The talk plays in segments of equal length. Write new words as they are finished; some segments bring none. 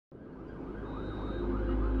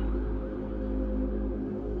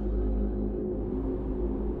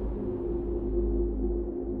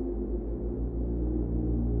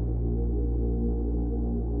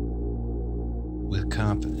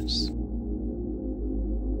confidence.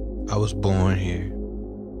 I was born here.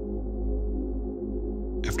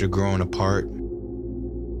 After growing apart,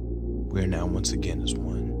 we are now once again as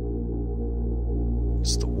one.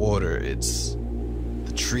 It's the water, it's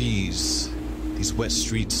the trees, these wet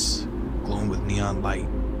streets glowing with neon light.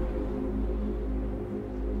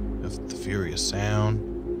 Of the furious sound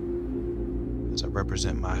as I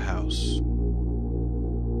represent my house.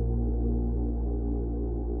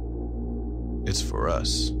 It's for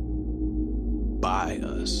us, by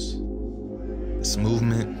us. This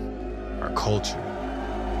movement, our culture.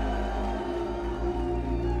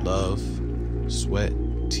 Love, sweat,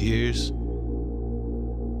 tears,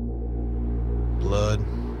 blood.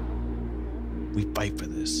 We fight for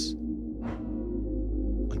this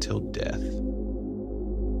until death.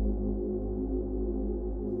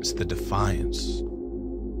 It's the defiance.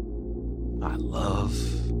 I love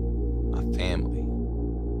my family.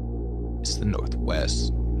 It's the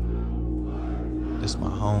Northwest. It's my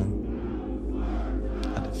home.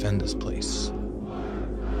 I defend this place.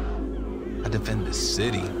 I defend this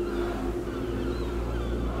city.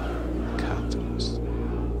 Confidence.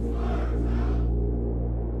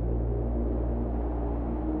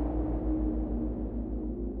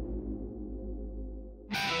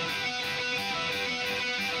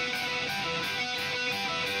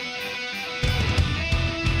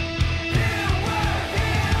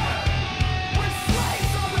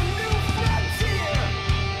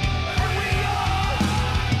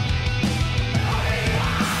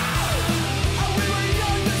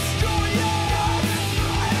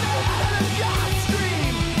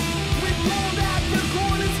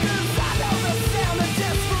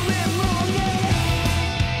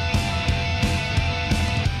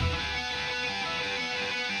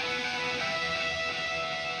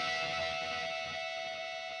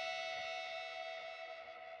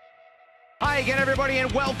 Hi again, everybody,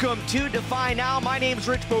 and welcome to Defy Now. My name's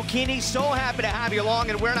Rich Bocchini. So happy to have you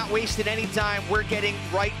along, and we're not wasting any time. We're getting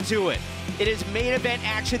right to it. It is main event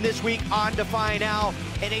action this week on Defy Now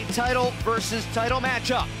in a title versus title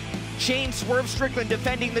matchup. Shane Swerve Strickland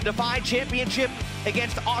defending the Defy Championship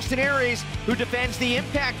against Austin Aries, who defends the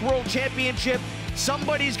Impact World Championship.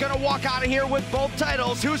 Somebody's gonna walk out of here with both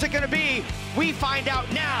titles. Who's it gonna be? We find out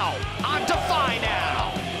now on Defy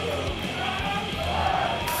Now.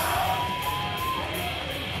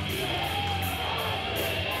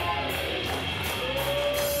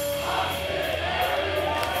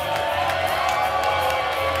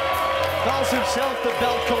 Calls himself the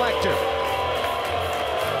belt collector.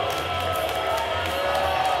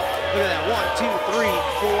 Look at that, 1, 2, 3,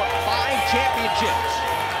 4, 5 championships.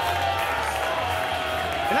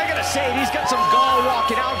 And I gotta say, he's got some gall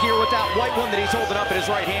walking out here with that white one that he's holding up in his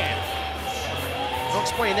right hand. I'll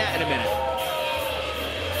explain that in a minute.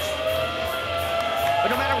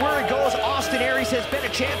 But no matter where it goes, Austin Aries has been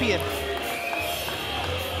a champion.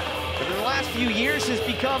 But in the last few years has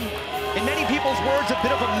become, in many people's words, a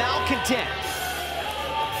bit of a malcontent.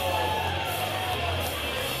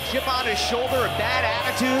 Chip on his shoulder, a bad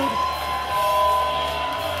attitude.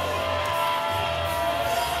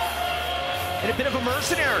 And a bit of a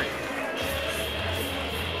mercenary.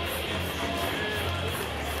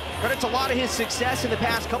 Credits a lot of his success in the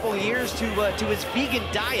past couple of years to his vegan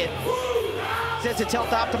diet. Says it's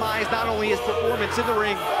helped optimize not only his performance in the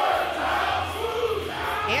ring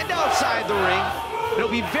and outside the ring, but he'll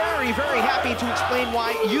be very, very happy to explain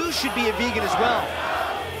why you should be a vegan as well.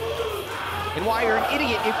 And why you're an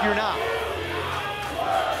idiot if you're not.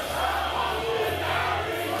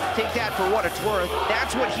 Take that for what it's worth.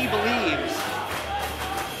 That's what he believes.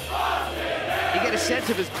 You get a sense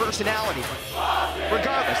of his personality.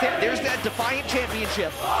 Regardless, there's that Defiant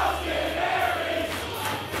Championship.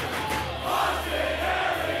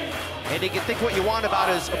 And you can think what you want about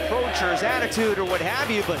his approach or his attitude or what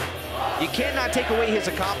have you, but you cannot take away his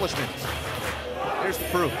accomplishments. There's the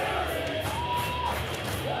proof.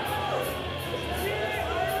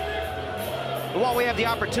 But while we have the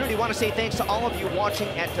opportunity, I want to say thanks to all of you watching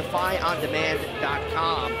at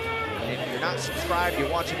DefyOnDemand.com. And if you're not subscribed, you're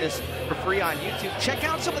watching this for free on YouTube, check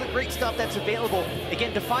out some of the great stuff that's available.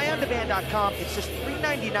 Again, DefyOnDemand.com, it's just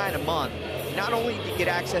 $3.99 a month. Not only do you get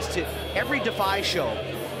access to every Defy show,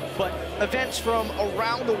 but events from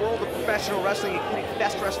around the world of professional wrestling, including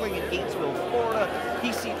Best Wrestling in Gainesville, Florida,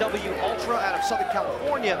 PCW Ultra out of Southern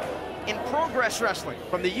California, and Progress Wrestling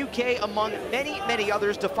from the UK, among many, many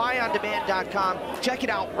others. DefyOnDemand.com. Check it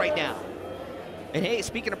out right now. And hey,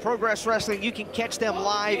 speaking of Progress Wrestling, you can catch them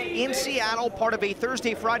live in Seattle, part of a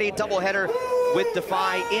Thursday-Friday doubleheader with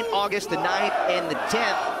Defy in August the 9th and the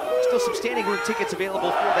 10th. still some standing room tickets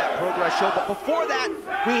available for that Progress show. But before that,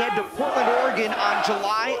 we head to Portland, Oregon on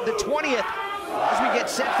July the 20th. As we get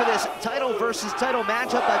set for this title versus title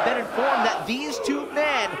matchup, I've been informed that these two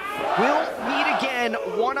men will meet again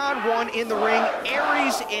one-on-one in the ring.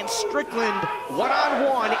 Aries and Strickland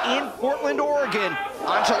one-on-one in Portland, Oregon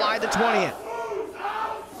on July the 20th.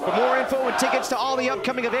 For more info and tickets to all the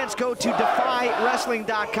upcoming events, go to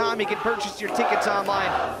DEFYWrestling.com. You can purchase your tickets online.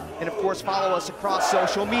 And of course, follow us across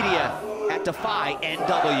social media at DEFY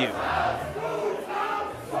NW.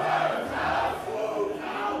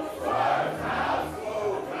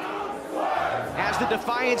 As the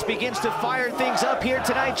Defiance begins to fire things up here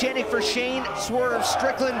tonight, chanting for Shane Swerve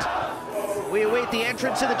Strickland. We await the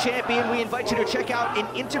entrance of the champion. We invite you to check out an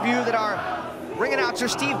interview that our ring announcer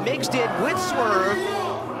Steve Miggs did with Swerve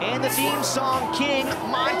and the theme song King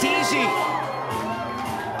Montesi.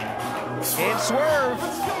 And Swerve,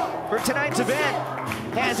 for tonight's event,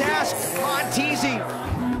 has asked Montesi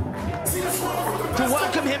to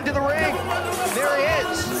welcome him to the ring. There he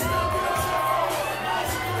is.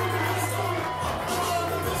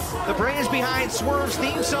 The brains behind Swerve's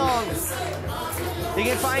theme song. You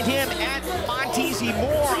can find him at Montesi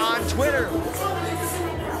Moore on Twitter.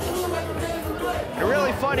 A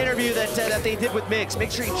really fun interview that they did with Miggs.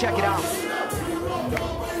 Make sure you check it out.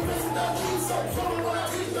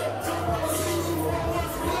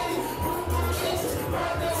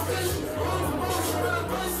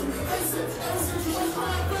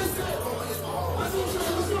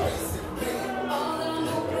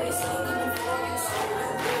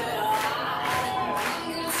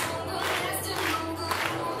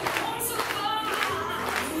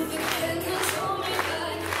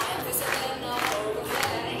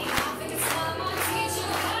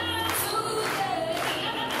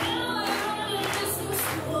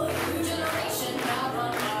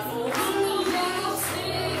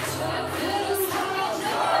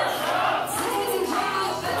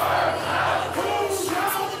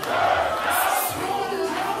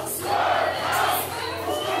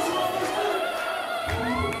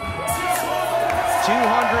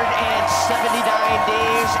 279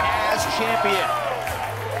 days as champion.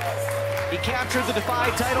 He captured the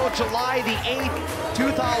DEFY title July the 8th,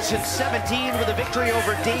 2017 with a victory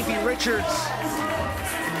over Davey Richards.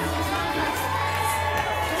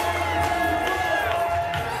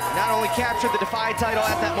 Not only captured the DEFY title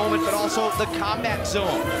at that moment, but also the Combat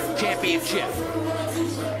Zone Championship.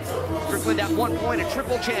 Strickland at one point a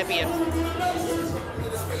triple champion.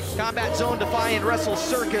 Combat Zone, DEFY, and Wrestle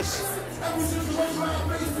Circus.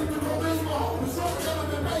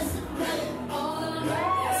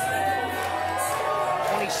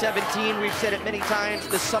 2017, we've said it many times,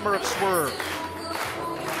 the summer of Swerve.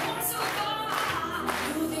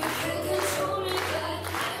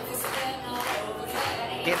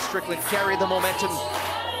 Again, Strickland carried the momentum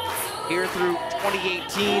here through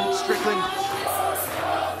 2018. Strickland,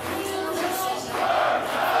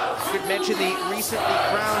 should mention the recently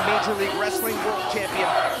crowned Major League Wrestling World Champion.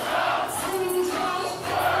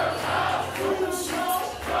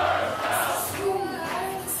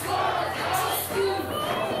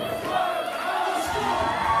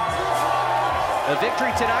 A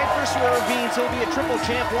victory tonight for Swerve means he'll be a triple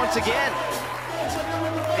champ once again.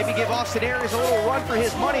 Maybe give Austin Aries a little run for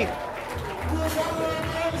his money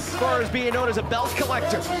as far as being known as a belt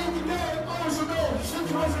collector.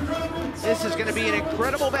 This is going to be an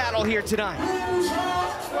incredible battle here tonight.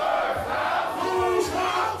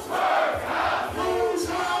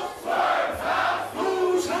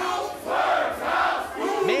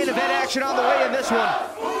 Main event action on the way in this one.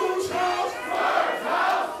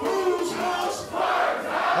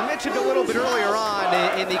 I mentioned a little bit earlier on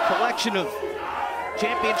in the collection of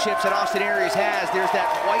championships that Austin Aries has, there's that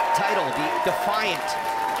white title, the Defiant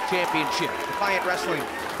Championship. Defiant Wrestling.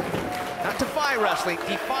 Not DEFY Wrestling,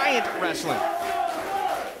 Defiant Wrestling.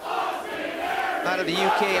 Out of the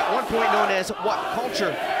UK, at one point known as What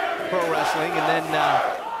Culture Pro Wrestling, and then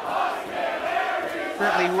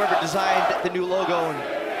apparently whoever designed the new logo and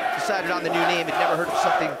decided on the new name had never heard of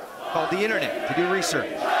something called the internet to do research.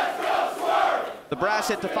 The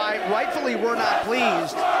brass at DEFY rightfully were not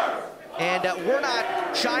pleased, and we're not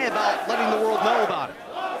shy about letting the world know about it.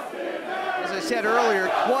 As I said earlier,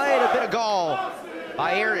 quite a bit of gall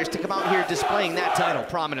by Aries to come out here displaying that title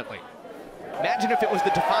prominently. Imagine if it was the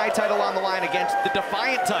DEFY title on the line against the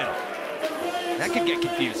Defiant title. That could get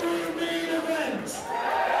confusing.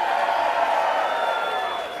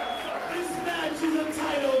 This match is a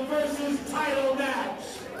title versus title match.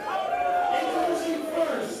 Introducing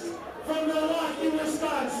first, from Milwaukee,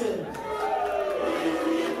 Wisconsin, the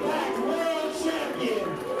Impact World Champion,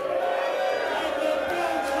 and the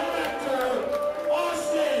belt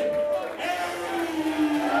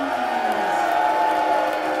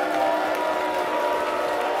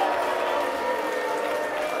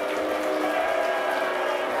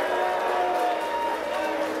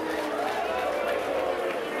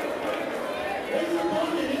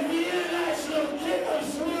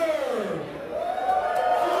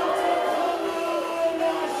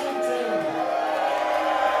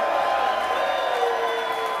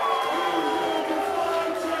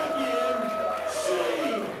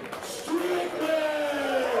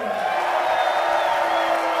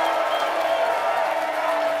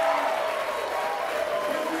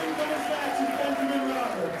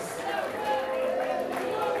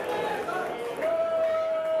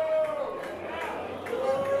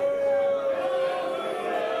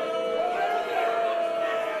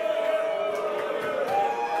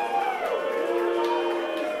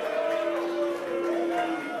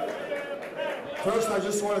First, I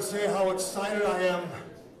just want to say how excited I am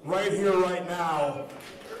right here, right now,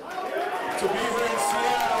 to be here in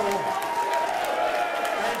Seattle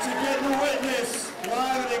and to get to witness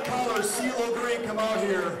live in color CeeLo Green come out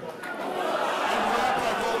here and rap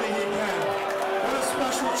like only he can. What a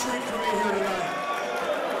special treat for me here tonight.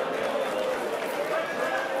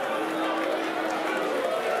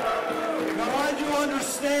 Now I do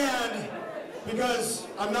understand, because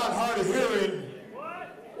I'm not hard of hearing,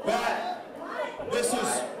 that this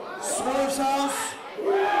is Swerve's house.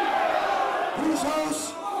 Whose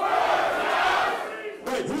house?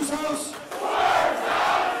 Wait, whose house?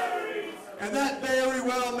 And that very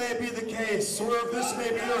well may be the case. Swerve, this may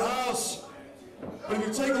be your house. But if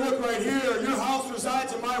you take a look right here, your house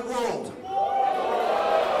resides in my world.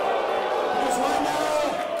 Because right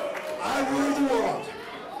now, I rule the world.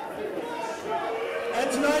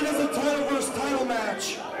 And tonight is a title versus title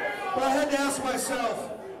match. But I had to ask myself,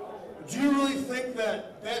 do you really think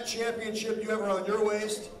that that championship you have around your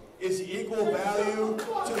waist is equal value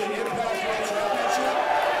to the Impact World Championship?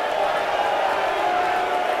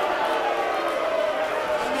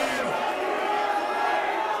 I mean,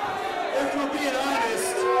 if we're being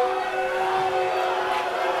honest,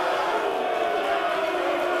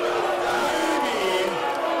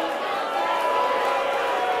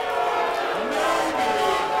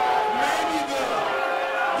 maybe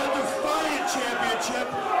the Defiant Championship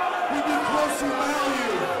would be closer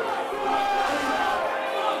value.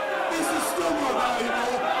 This is still more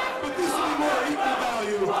valuable, but this will be more equal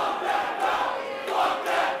value.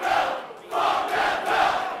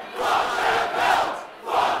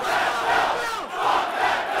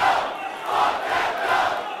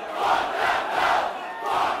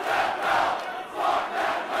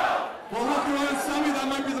 Well, look around and tell me that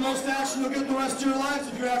might be the most action you'll get the rest of your lives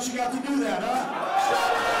if you actually got to do that, huh?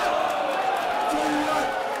 Shut up! Tell you what.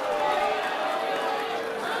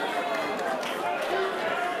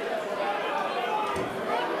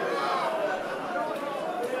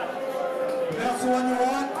 That's the one you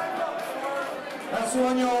want? That's the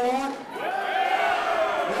one you all want?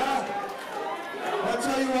 Yeah? I'll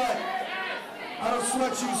tell you what. I don't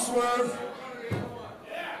sweat you, Swerve.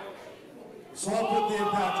 So I'll put the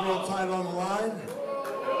Impact World title on the line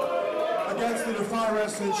against the DEFY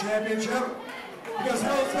Wrestling Championship. Because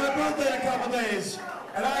hell, it's my birthday in a couple days.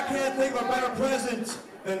 And I can't think of a better present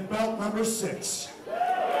than belt number 6.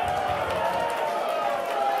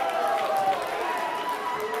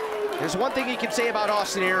 There's one thing you can say about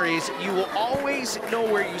Austin Aries. You will always know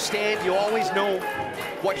where you stand. You always know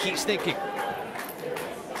what he's thinking.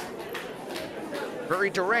 Very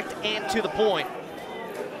direct and to the point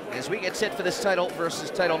as we get set for this title versus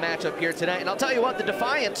title matchup here tonight. And I'll tell you what, the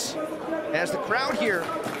Defiance, as the crowd here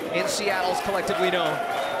in Seattle is collectively known,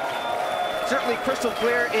 certainly crystal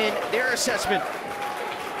clear in their assessment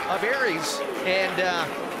of Aries and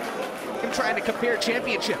him trying to compare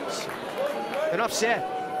championships. Enough said.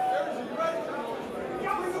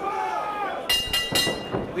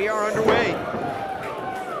 We are underway.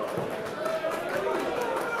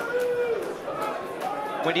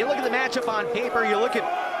 When you look at the matchup on paper, you look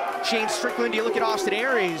at Shane Strickland, you look at Austin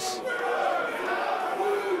Aries.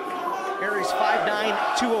 Aries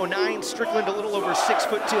 5'9", 209, Strickland a little over 6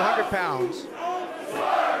 foot, 200 pounds.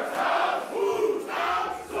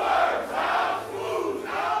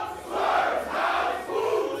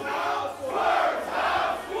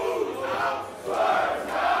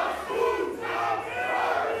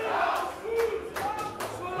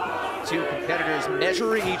 Two competitors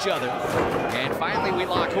measuring each other, and finally we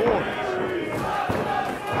lock horns.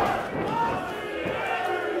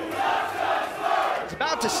 I was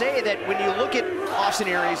about to say that when you look at Austin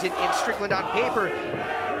Aries and Strickland on paper,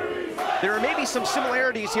 there are maybe some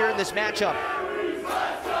similarities here in this matchup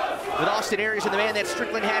with Austin Aries and the man that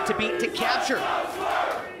Strickland had to beat to capture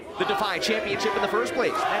the DEFY Championship in the first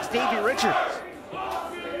place. That's DEFY Richards.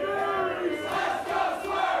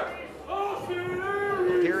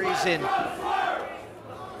 Aries and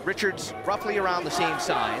Richards roughly around the same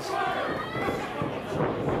size.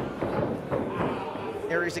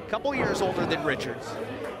 Aries a couple years older than Richards.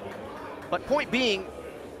 But point being,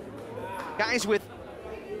 guys with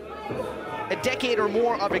a decade or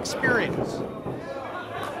more of experience.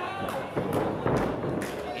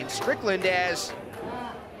 In Strickland, as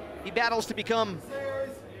he battles to become,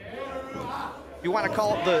 you want to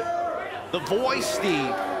call it the voice,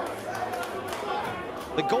 the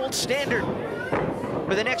gold standard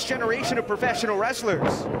for the next generation of professional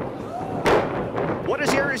wrestlers. What is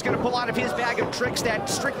Aries going to pull out of his bag of tricks that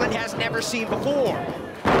Strickland has never seen before?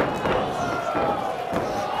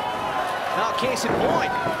 Now, case in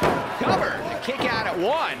point, cover, the kick out at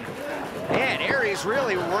 1. And Aries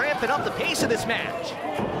really ramping up the pace of this match.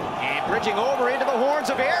 And bridging over into the horns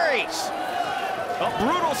of Aries. A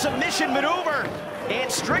brutal submission maneuver.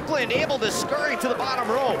 And Strickland able to scurry to the bottom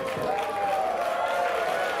rope.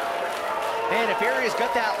 And if Aries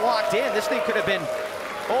got that locked in, this thing could have been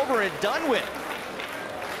over and done with.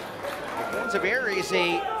 The horns of Aries,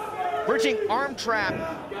 a bridging arm trap,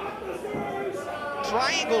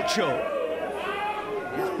 triangle choke.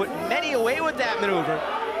 He's put many away with that maneuver.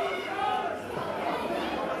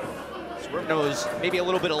 Swerve knows maybe a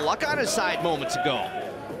little bit of luck on his side moments ago.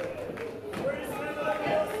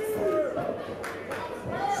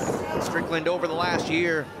 Strickland over the last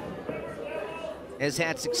year has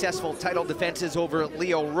had successful title defenses over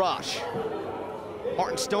Leo Rush,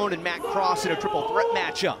 Martin Stone, and Matt Cross in a triple threat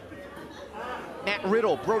matchup. Matt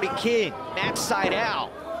Riddle, Brody King, Matt Sydal.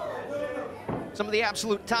 Some of the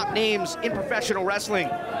absolute top names in professional wrestling.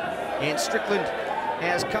 And Strickland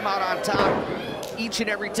has come out on top each and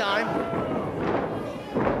every time.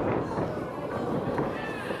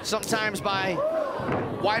 Sometimes by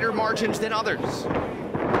wider margins than others.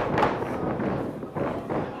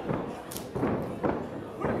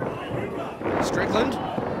 Strickland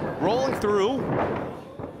rolling through.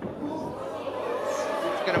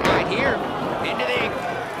 He's gonna mine here. Into the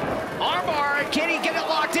armbar. Can he get it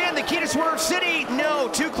locked in? The key to Swerve City. No,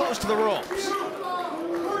 too close to the ropes.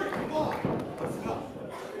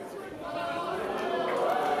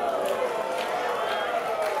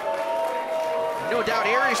 No doubt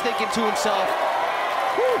Aries thinking to himself,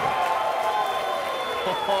 whew.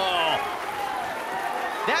 Oh,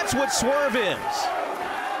 that's what Swerve is.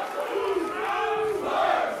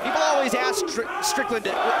 People always ask Strickland,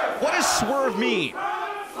 what does Swerve mean?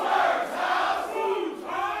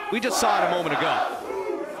 We just saw it a moment ago.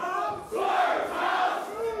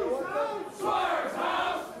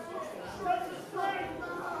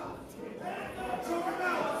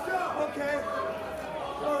 Okay.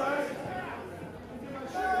 All right.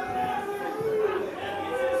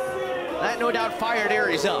 That no doubt fired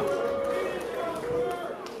Aries up.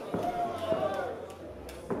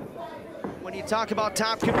 When you talk about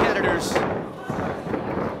top competitors,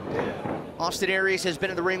 Austin Aries has been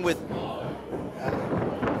in the ring with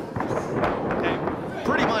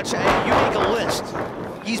pretty much, you make a list.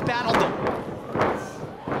 He's battled them.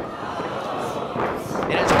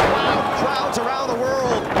 It has wowed crowds around the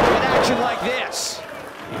world with action like this.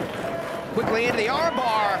 Quickly into the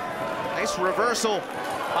armbar. Nice reversal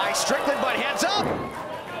by Strickland, but heads up.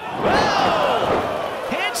 Whoa!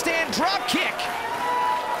 Handstand drop kick.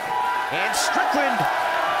 And Strickland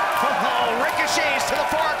ricochets to the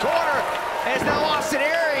far corner as now Austin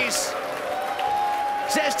Aries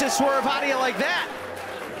says to Swerve, how do you like that?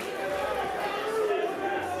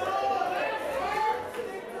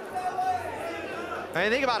 I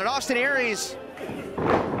mean, think about it, Austin Aries,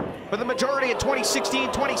 for the majority of 2016,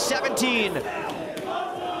 2017,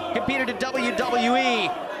 competed in WWE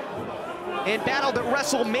and battled at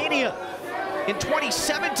WrestleMania in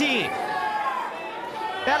 2017.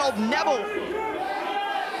 Battled Neville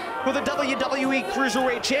for the WWE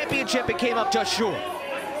Cruiserweight Championship and came up just short.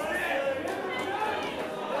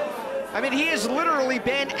 I mean, he has literally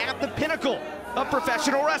been at the pinnacle of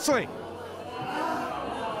professional wrestling.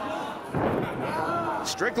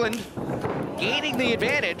 Strickland gaining the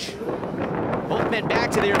advantage. Both men back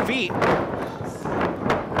to their feet.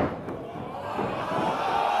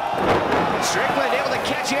 Strickland able to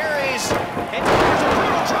catch Aries and delivers a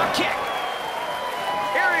brutal drop kick.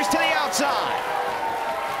 Aries to the outside.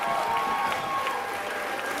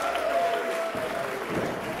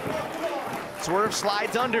 Swerve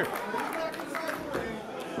slides under.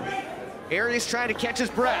 Aries trying to catch his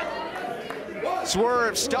breath.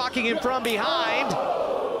 Swerve stalking him from behind.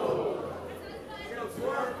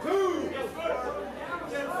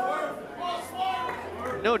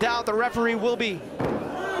 No doubt the referee will be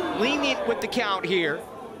lenient with the count here.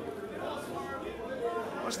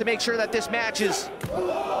 Wants to make sure that this match is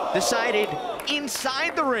decided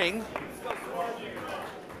inside the ring.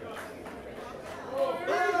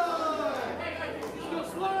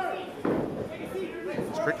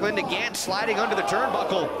 Strickland again sliding under the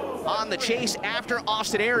turnbuckle on the chase after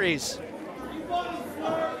Austin Aries.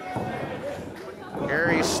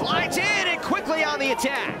 Aries slides in and quickly on the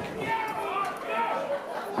attack.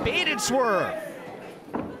 Baited Swerve.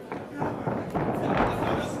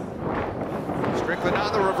 Strickland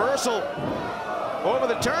on the reversal. Over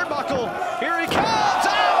the turnbuckle. Here he comes.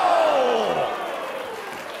 Oh!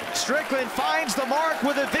 Strickland finds the mark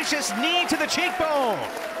with a vicious knee to the cheekbone.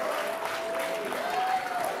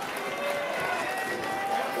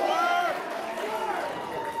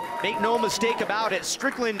 Make no mistake about it,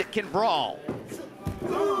 Strickland can brawl.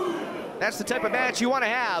 That's the type of match you want to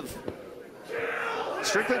have.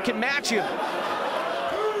 Strickland can match you.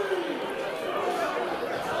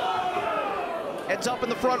 Heads up in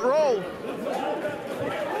the front row.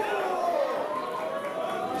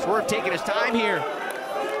 Swerve taking his time here.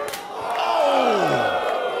 Oh!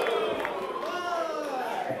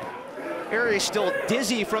 Aries still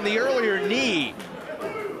dizzy from the earlier knee.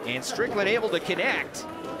 And Strickland able to connect.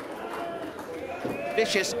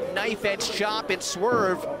 Vicious knife edge chop, and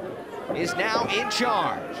Swerve is now in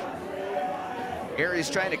charge. Aries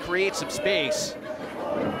trying to create some space.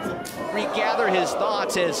 Regather his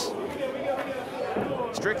thoughts as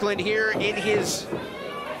Strickland here in his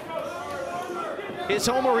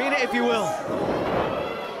home arena, if you will.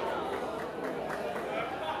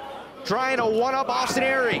 Trying to one-up Austin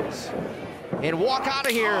Aries and walk out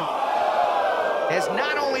of here as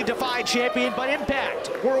not only DEFY champion, but Impact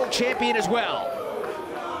World Champion as well.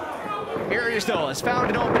 Aries, though, has found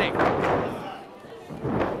an opening.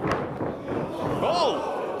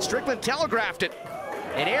 Oh, Strickland telegraphed it,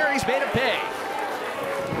 and Aries made him pay.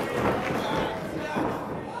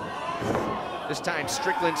 This time,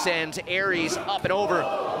 Strickland sends Aries up and over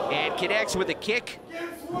and connects with a kick.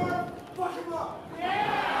 Might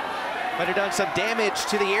have done some damage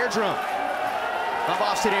to the eardrum of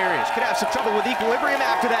Austin Aries. Could have some trouble with equilibrium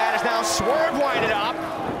after that, as now Swerve winded up.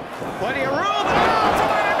 Plenty of room, and oh, from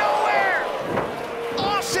out of nowhere,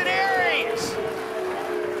 Austin Aries.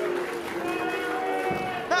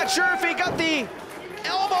 Not sure if he got the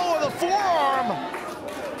elbow or the forearm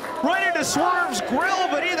right into Swerve's grill,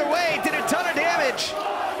 but either way, did a ton of damage.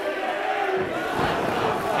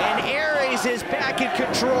 And Aries is back in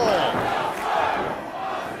control.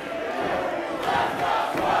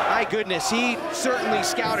 My goodness, he certainly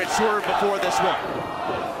scouted Swerve before this one.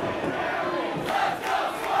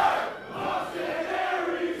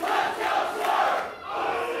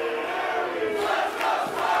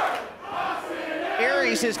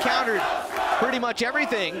 Aries has countered pretty much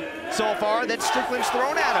everything so far that Strickland's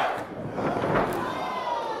thrown at him.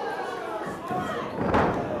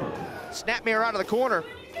 Snapmare out of the corner.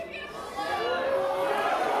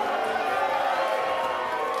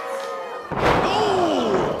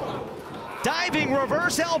 Diving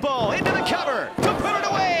reverse elbow into the cover to put it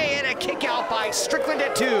away, and a kick out by Strickland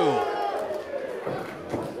at 2.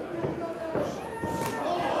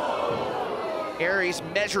 Aries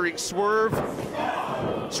measuring Swerve.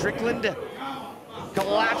 Strickland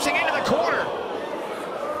collapsing into the corner.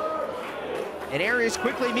 And Aries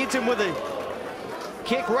quickly meets him with a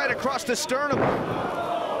kick right across the sternum.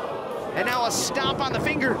 And now a stomp on the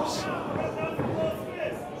fingers.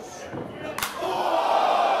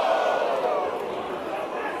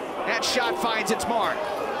 That shot finds its mark.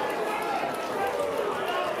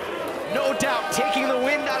 No doubt taking the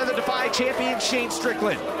wind out of the DEFY champion, Shane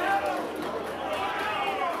Strickland.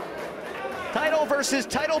 Title versus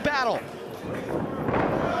title battle.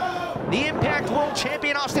 The Impact World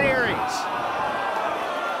Champion, Austin Aries.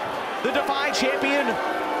 The DEFY champion,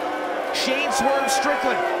 Shane Swerve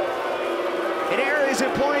Strickland. And Aries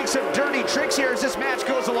employing some dirty tricks here as this match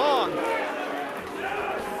goes along.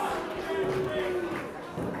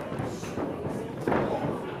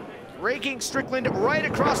 Raking Strickland right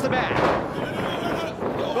across the back.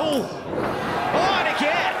 Oh, on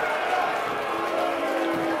again.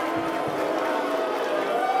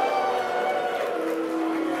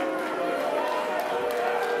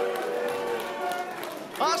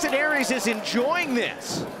 Austin Aries is enjoying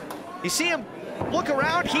this. You see him look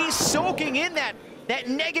around, he's soaking in that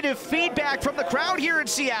negative feedback from the crowd here in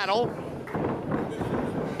Seattle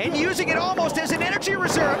and using it almost as an energy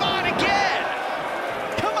reserve. On again.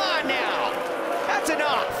 Come on now, that's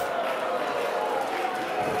enough.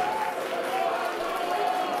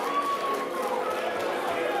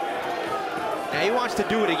 Now he wants to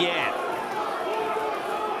do it again.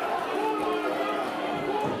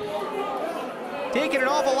 Taking an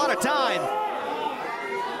awful lot of time,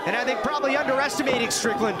 and I think probably underestimating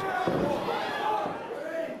Strickland.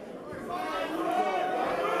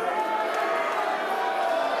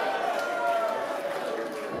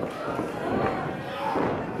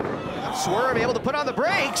 Swerve able to put on the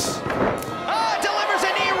brakes. Oh, delivers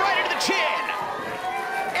a knee right into the chin.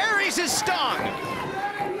 Aries is stung.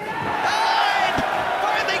 And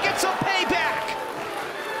finally gets some payback.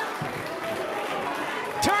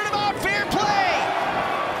 Turnabout, fair play.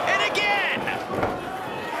 And again.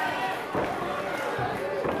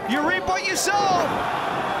 You reap what you sow.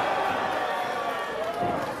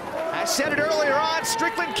 I said it earlier on,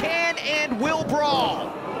 Strickland can and will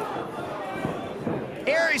brawl.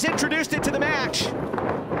 Aries introduced it to the match.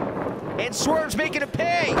 and Swerve's making him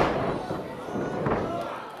pay.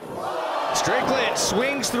 Strickland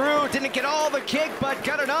swings through, didn't get all the kick, but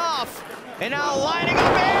got enough. And now lining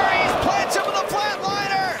up Aries, plants him with a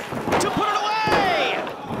flatliner to put it away.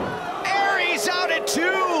 Aries out at 2.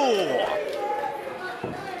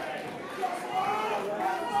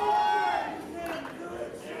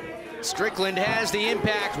 Strickland has the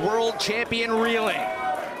Impact World Champion reeling.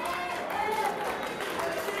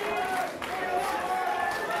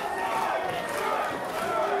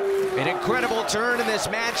 An incredible turn in this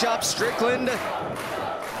matchup. Strickland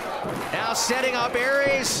now setting up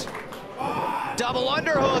Aries. Double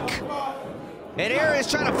underhook. And Aries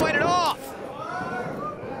trying to fight it off.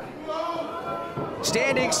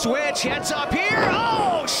 Standing switch, heads up here.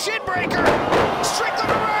 Oh, shin breaker. Strickland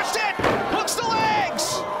reversed it. Hooks the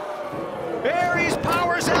legs. Aries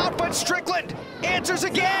powers out, but Strickland answers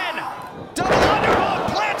again. Double underhook,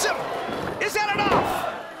 plants him. Is that enough?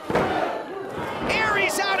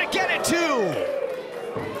 Aries out again at 2.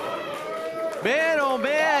 Man, oh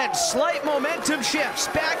man, slight momentum shifts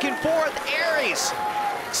back and forth. Aries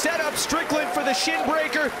set up Strickland for the shin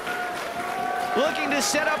breaker. Looking to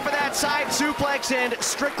set up for that side suplex, and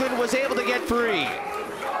Strickland was able to get free.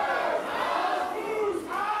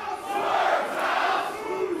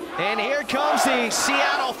 And here comes the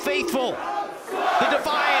Seattle faithful. The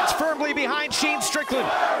Defiance firmly behind Shane Strickland.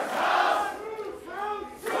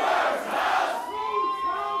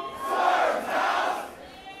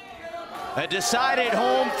 A decided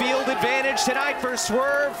home field advantage tonight for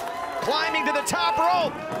Swerve. Climbing to the top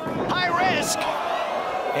rope. High risk.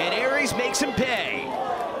 And Aries makes him pay.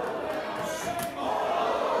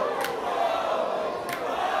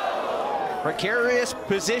 Precarious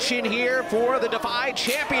position here for the DEFY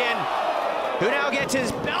champion, who now gets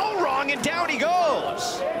his bell rung, and down he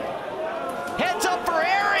goes. Heads up for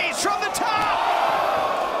Aries from the top.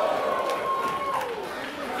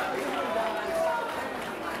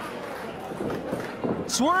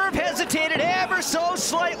 Swerve hesitated ever so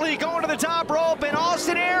slightly going to the top rope, and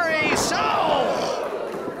Austin Aries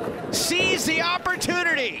sees the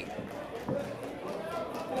opportunity.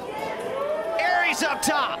 Aries up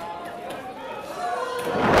top.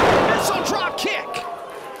 Missile drop kick.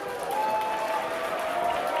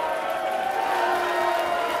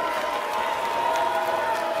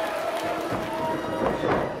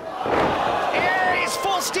 Aries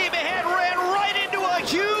full steam ahead, ran right into a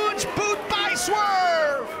huge boot by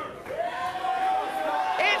Swerve.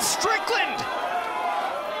 And Strickland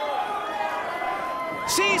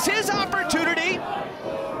sees his opportunity.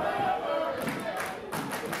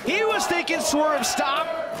 He was thinking Swerve stop.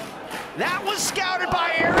 That was scouted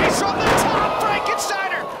by Aries from the top.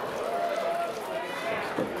 Frankensteiner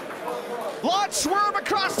launched Swerve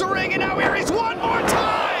across the ring, and now Aries one more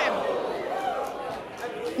time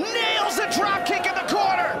nails a drop kick in the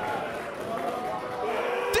corner.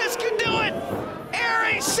 This could do it.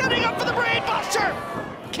 Aries setting up for the brain buster,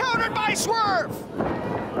 countered by Swerve.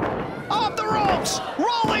 Off the ropes,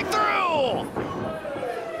 rolling through.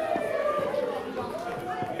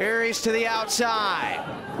 Aries to the outside.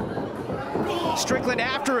 Strickland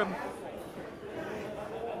after him.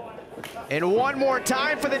 And one more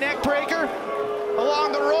time for the neck breaker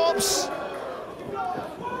along the ropes.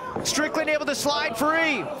 Strickland able to slide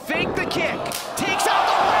free. Fake the kick. Takes out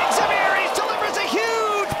the legs of Aries. Delivers a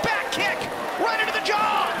huge back kick right into the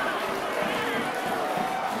jaw.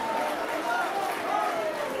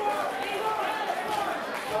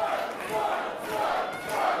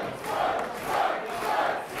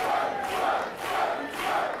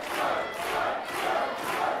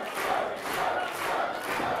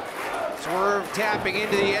 Swerve tapping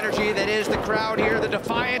into the energy that is the crowd here. The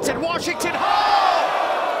Defiance and Washington. Oh!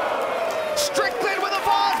 Strickland with a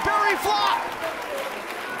Fosbury flop.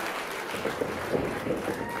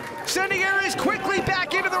 Sending Aries quickly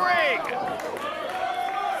back into the ring.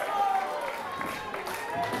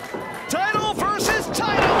 Title versus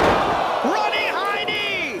title. Running high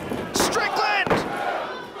knee. Strickland.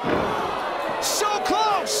 So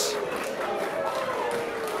close.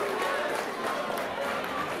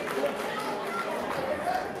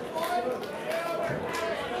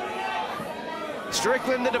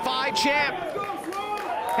 Strickland, the DEFY champ,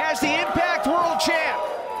 has the Impact World champ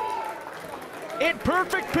in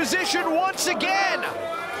perfect position once again.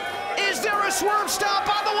 Is there a Swerve stop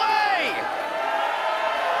on the way?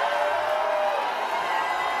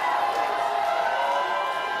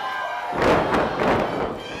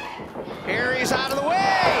 Aries out of the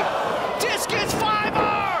way. Discus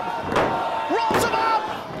 5-arm. Rolls him up.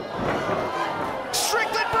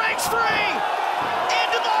 Strickland breaks free.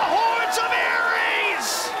 Into the horns of Aries.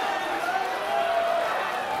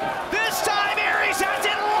 This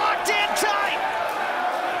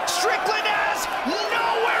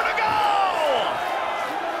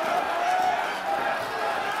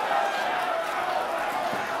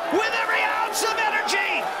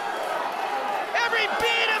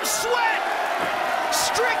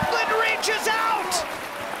reaches out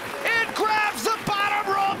and grabs the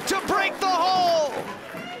bottom rope to break the hole.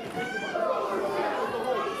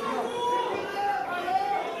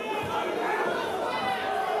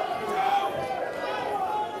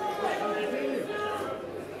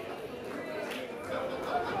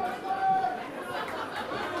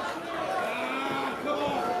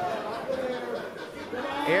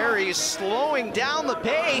 Aries slowing down the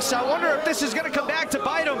pace. I wonder if this is going to come back to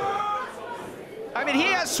bite him. I mean,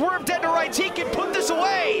 he has swerved dead to rights. He can put this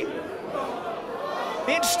away.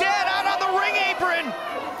 Instead, out on the ring apron,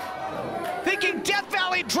 thinking Death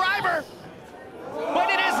Valley driver. But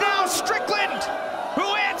it is now Strickland who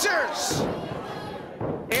answers.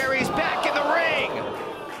 Aries back in the ring.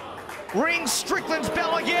 Rings Strickland's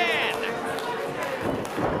bell again.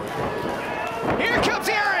 Here comes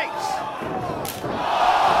Aries.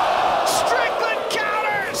 Strickland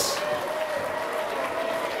counters.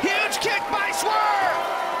 Huge kick by Swerve.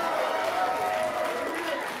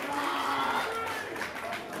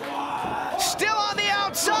 Still on the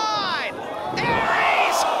outside.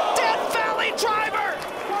 Aries, Death Valley driver.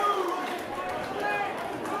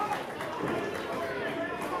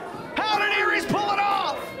 How did Aries pull it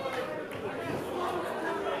off?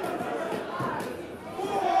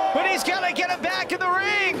 But he's got to get him back in the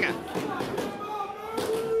ring.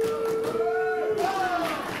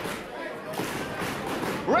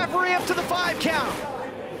 Referee up to the 5 count.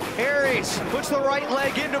 Aries puts the right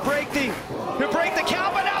leg in to break the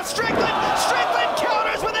count, but now Strickland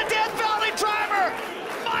counters with a Death Valley driver.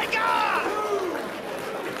 My God!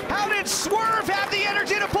 How did Swerve have the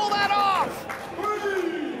energy to pull that off?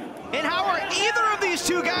 And how are either of these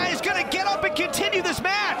two guys going to get up and continue this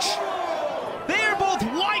match? They are both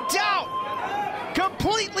wiped out,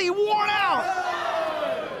 completely worn out.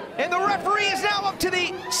 And the referee is now up to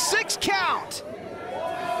the 6 count.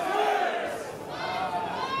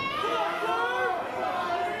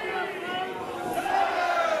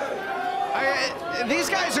 These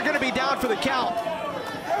guys are going to be down for the count.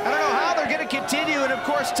 I don't know how they're going to continue, and of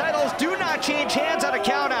course, titles do not change hands on a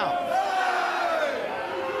count out.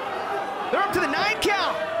 They're up to the 9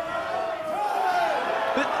 count.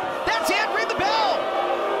 But that's it, ring the bell.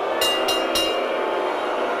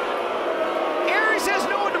 Aries has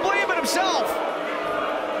no one to blame but himself.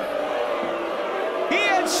 He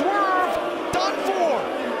had Swerve done for.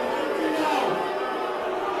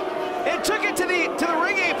 And took it to the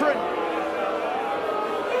ring apron.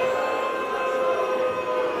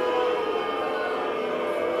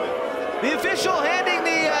 The official handing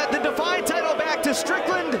the DEFY title back to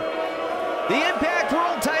Strickland. The Impact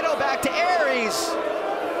World title back to Aries.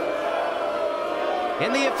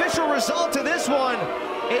 And the official result of this one,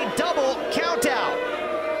 a double countout.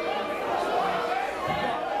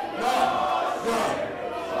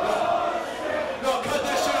 No, cut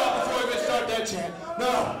that shit off before we even start that chant.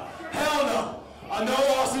 No, hell no. I know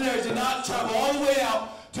Austin Aries did not travel all the way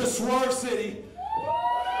out to Swerve City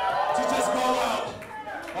to just go out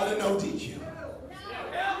on a no DQ.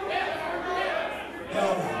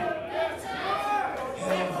 Hell no.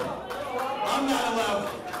 Hell no. I'm not allowed it.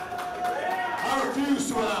 I refuse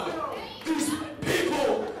to allow it. These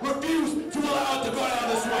people refuse to allow it to go down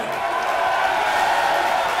this way.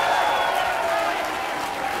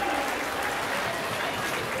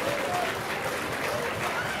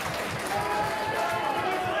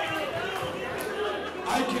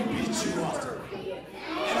 I can beat you, Austin.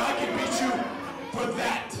 And I can beat you for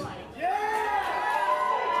that.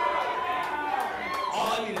 All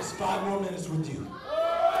I need is 5 more minutes with you.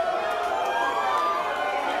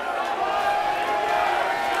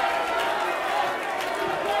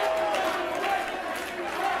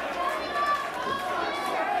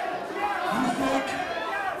 You think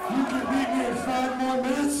you can beat me in 5 more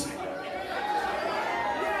minutes?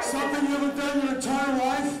 Something you haven't done your entire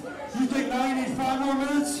life? You think now you need 5 more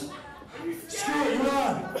minutes? Screw it, you're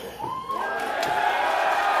on.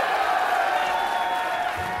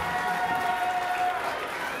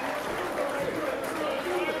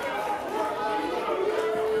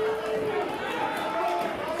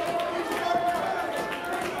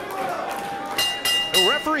 The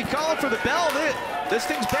referee called for the bell. This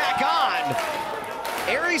thing's back on.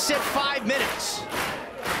 Aries said 5 minutes.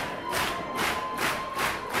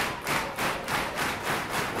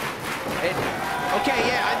 Okay,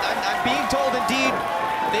 yeah, I'm being told indeed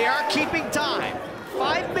they are keeping time.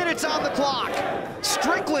 5 minutes on the clock.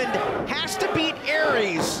 Strickland has to beat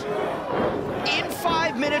Aries in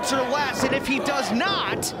 5 minutes or less, and if he does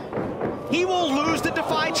not, he will lose the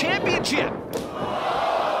DEFY Championship.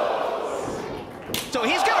 So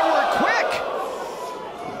he's got to work quick.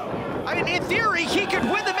 I mean, in theory, he could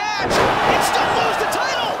win the match and still lose the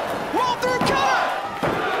title. Roll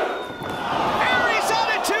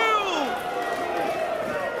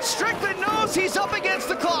against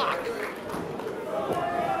the clock.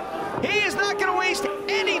 He is not going to waste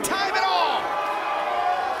any time at all.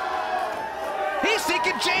 He's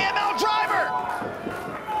thinking JML driver.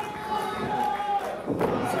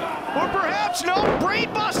 Or perhaps no,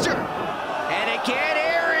 brain buster. And again,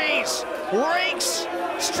 Aries ranks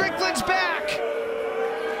Strickland's back.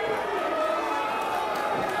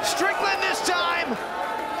 Strickland this time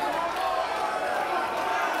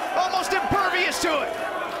almost impervious to it.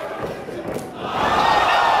 Oh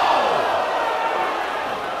no!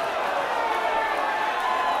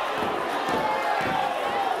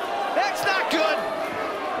 That's not good.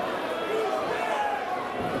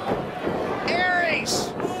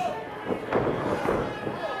 Aries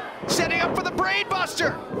setting up for the brain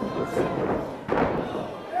buster.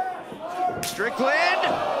 Strickland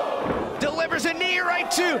delivers a knee right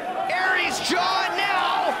to Aries' jaw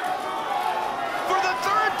now. For the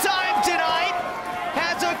third time tonight,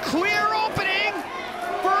 has a clear opening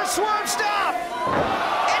for a swerve stop.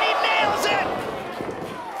 And he nails it.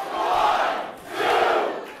 1, 2,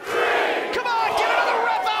 3. Come on, get another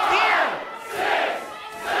rep out here. 6,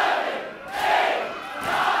 7, 8,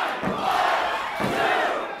 9, 1, 2.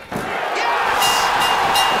 Yes!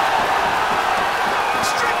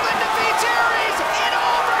 Strickland defeats Aries in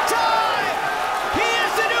overtime. He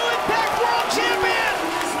is the new Impact World Champion.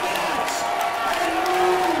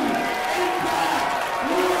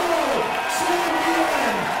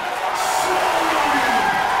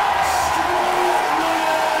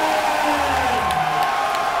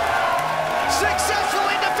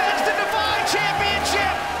 Successfully defends the DEFY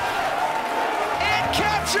Championship and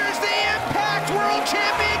captures the Impact World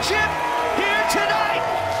Championship here tonight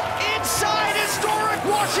inside historic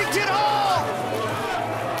Washington Hall.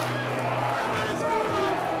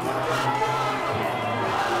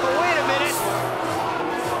 But wait a minute.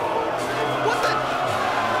 What the?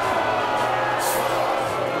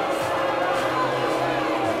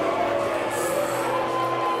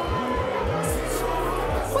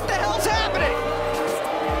 What the hell's happening?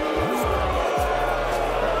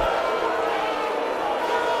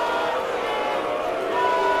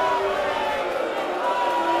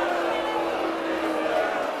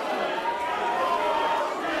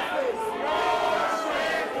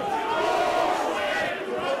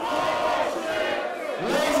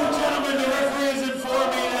 Ladies and gentlemen, the referee has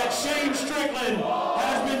informed me that Shane Strickland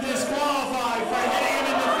has been disqualified for hitting him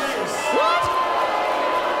in the face. What?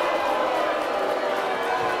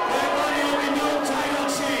 There will be no title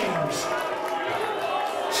change.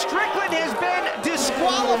 Strickland has been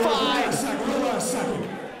disqualified Hold on a second.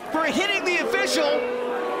 for hitting the official.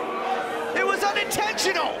 It was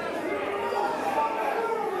unintentional.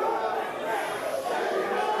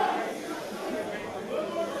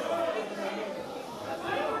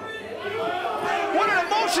 What an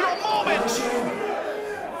emotional moment. Shane,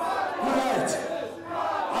 all right.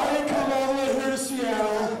 I didn't come all the way here to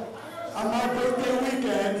Seattle on my birthday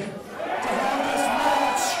weekend to have this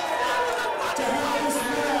match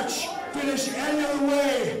finish any other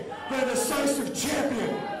way than a decisive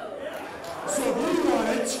champion. So if we want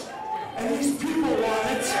it, and these people want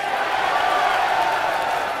it,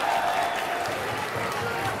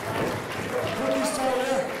 put these title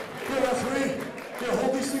there. Here, referee. Here,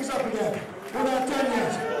 hold these things up again. We're not done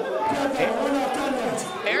yet. Get that, we're not done yet.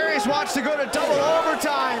 Aries wants to go to double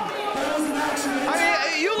overtime. That was an accident. I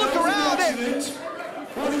mean, you look That was an around accident.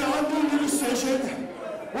 We're going to undo the decision.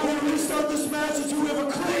 We're going to restart this match until we have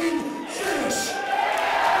a clean finish.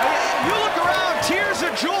 You look around, tears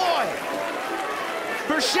of joy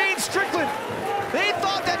for Shane Strickland. They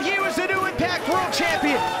thought that he was the new Impact World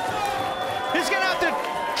Champion. He's gonna have to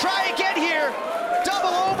try again here.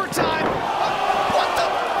 Double overtime. What the?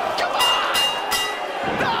 Come on!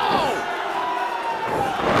 No!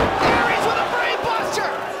 Aries with a brain buster!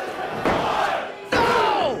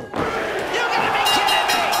 No! You gotta be kidding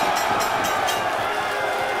me!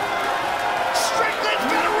 Strickland's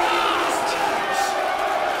been rocked!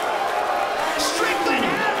 Strickland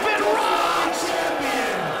has been rocked!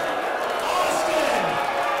 Champion, Austin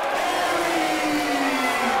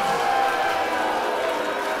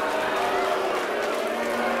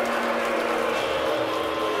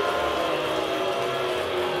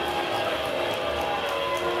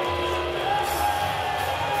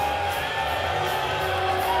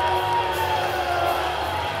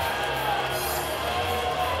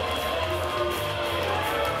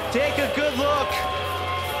Take a good look.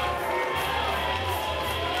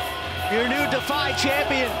 Your new DEFY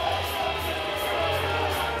champion.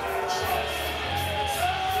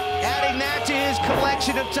 Adding that to his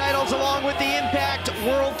collection of titles along with the Impact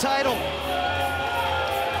World title.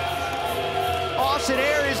 Austin Austin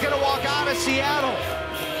Aries is going to walk out of Seattle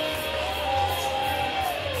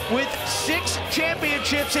with 6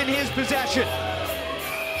 championships in his possession.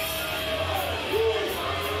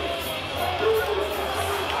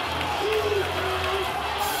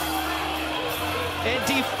 And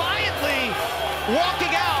defiantly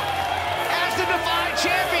walking out as the DEFY